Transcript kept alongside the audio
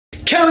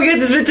Can we get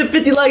this video to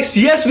 50 likes?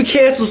 Yes, we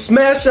can. So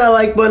smash that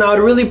like button. I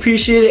would really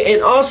appreciate it.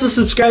 And also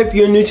subscribe if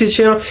you're new to the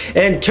channel.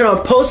 And turn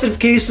on post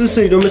notifications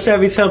so you don't miss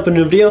every time I put a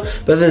new video.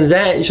 But other than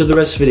that, enjoy the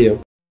rest of the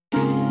video.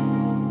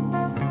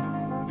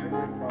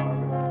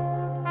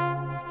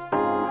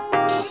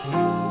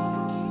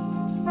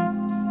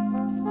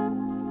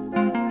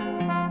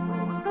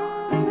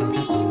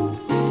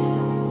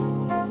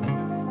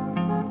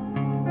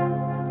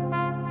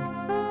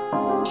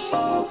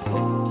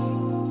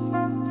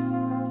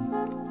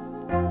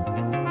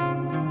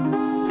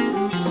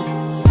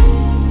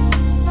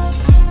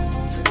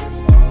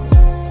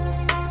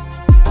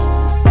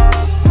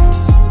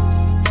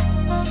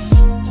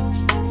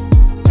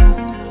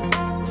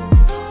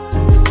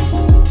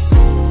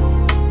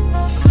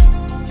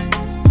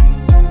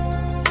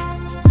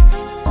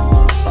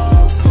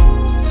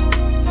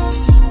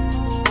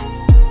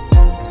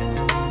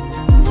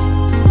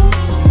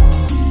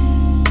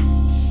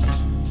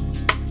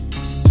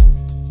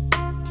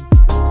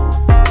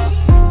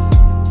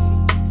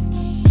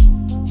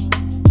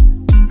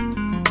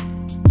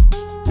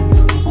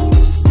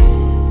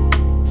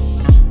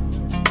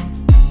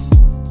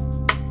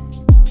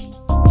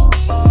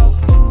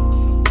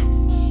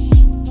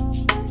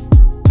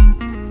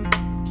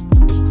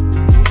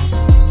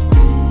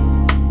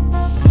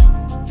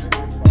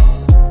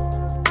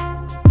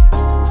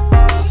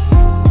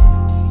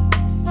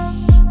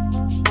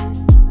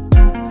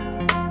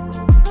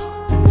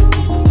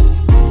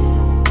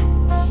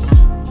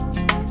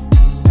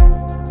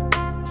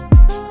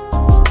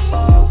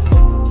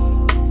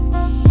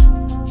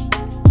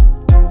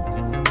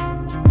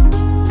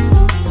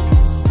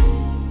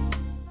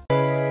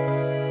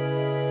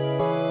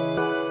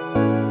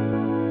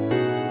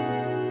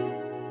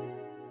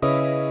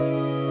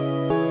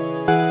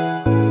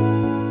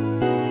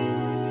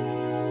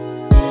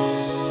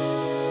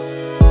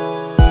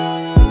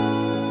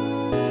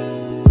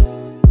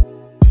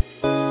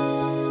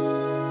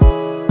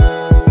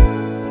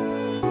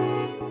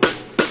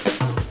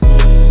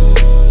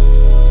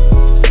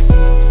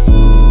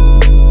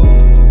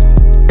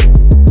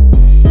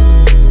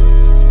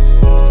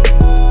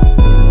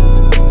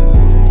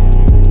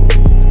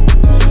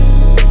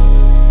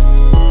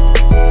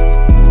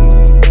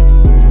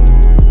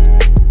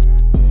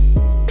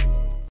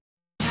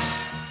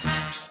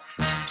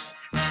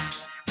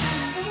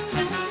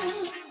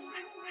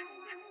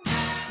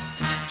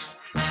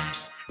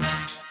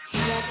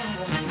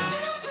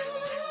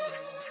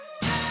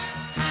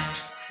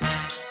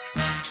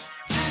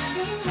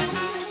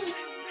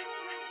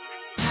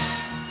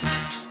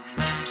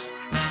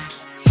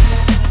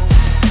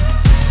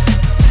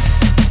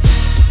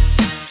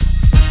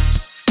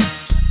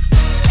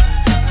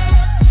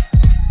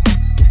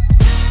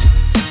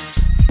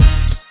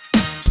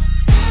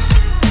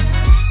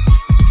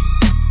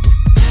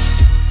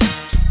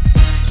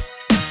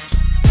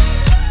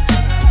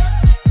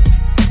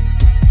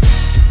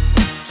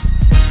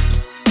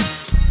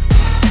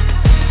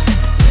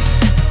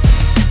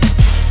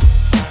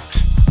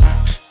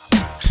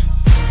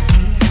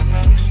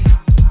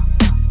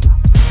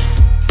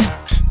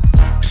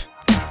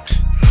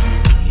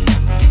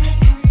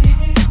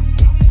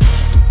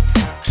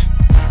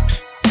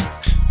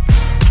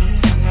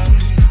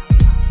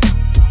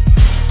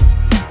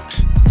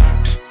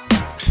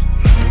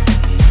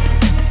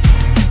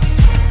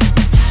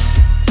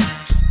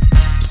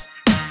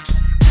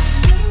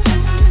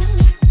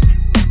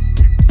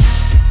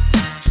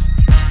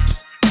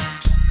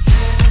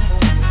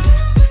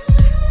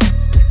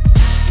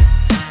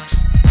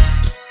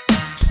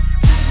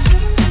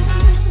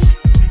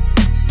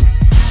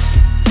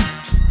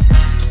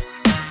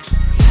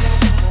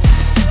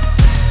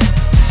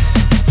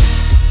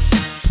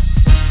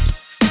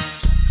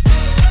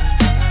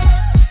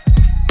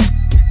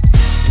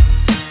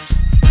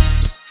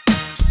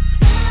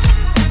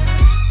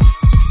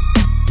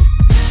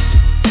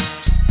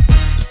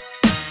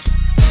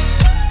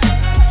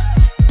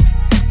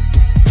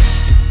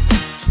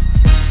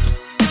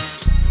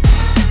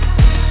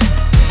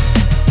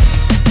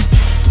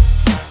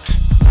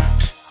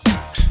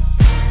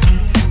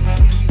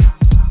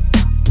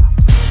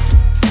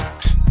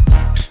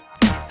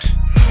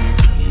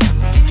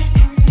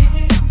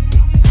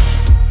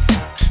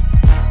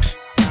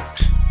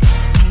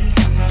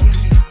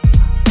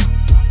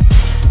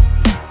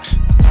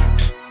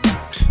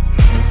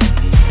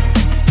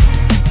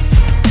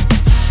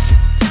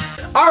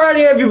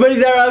 Alrighty everybody,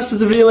 that wraps up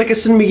the video. Like I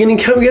said in the beginning,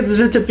 can we get this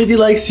video to 50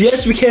 likes?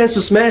 Yes we can,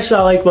 so smash that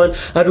like button.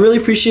 I'd really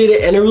appreciate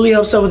it, and it really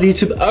helps out with the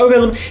YouTube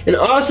algorithm. And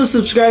also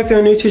subscribe if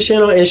you're new to the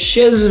channel, and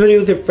share this video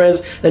with your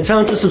friends and tell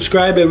them to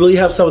subscribe. It really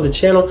helps out with the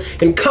channel.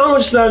 And comment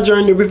what you thought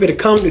during the review to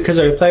comment, because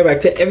I reply back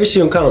to every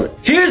single comment.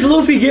 Here's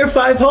Luffy Gear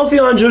 5. Hopefully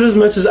you enjoyed it as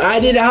much as I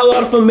did. I had a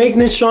lot of fun making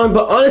this drawing,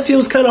 but honestly it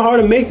was kind of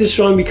hard to make this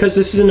drawing because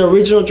this is an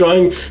original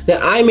drawing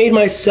that I made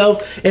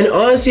myself. And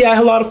honestly I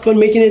had a lot of fun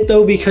making it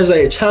though, because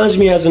it challenged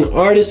me as an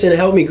artist and it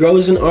helped me grow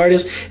chosen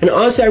artist. And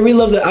honestly, I really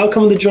love the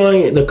outcome of the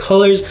drawing, the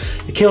colors.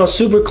 It came out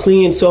super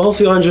clean, so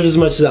hopefully you enjoyed as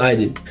much as I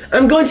did.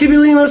 I'm going to be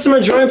leaving links to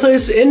my drawing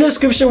playlist in the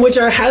description, which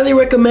I highly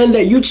recommend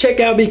that you check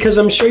out because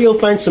I'm sure you'll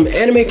find some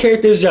anime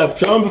characters that I've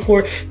drawn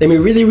before that may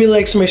really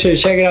like, so make sure to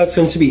check it out. It's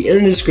going to be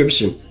in the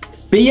description.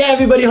 But yeah,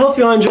 everybody, hope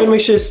you all enjoyed.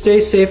 Make sure to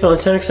stay safe. And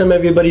until next time,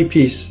 everybody,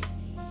 peace.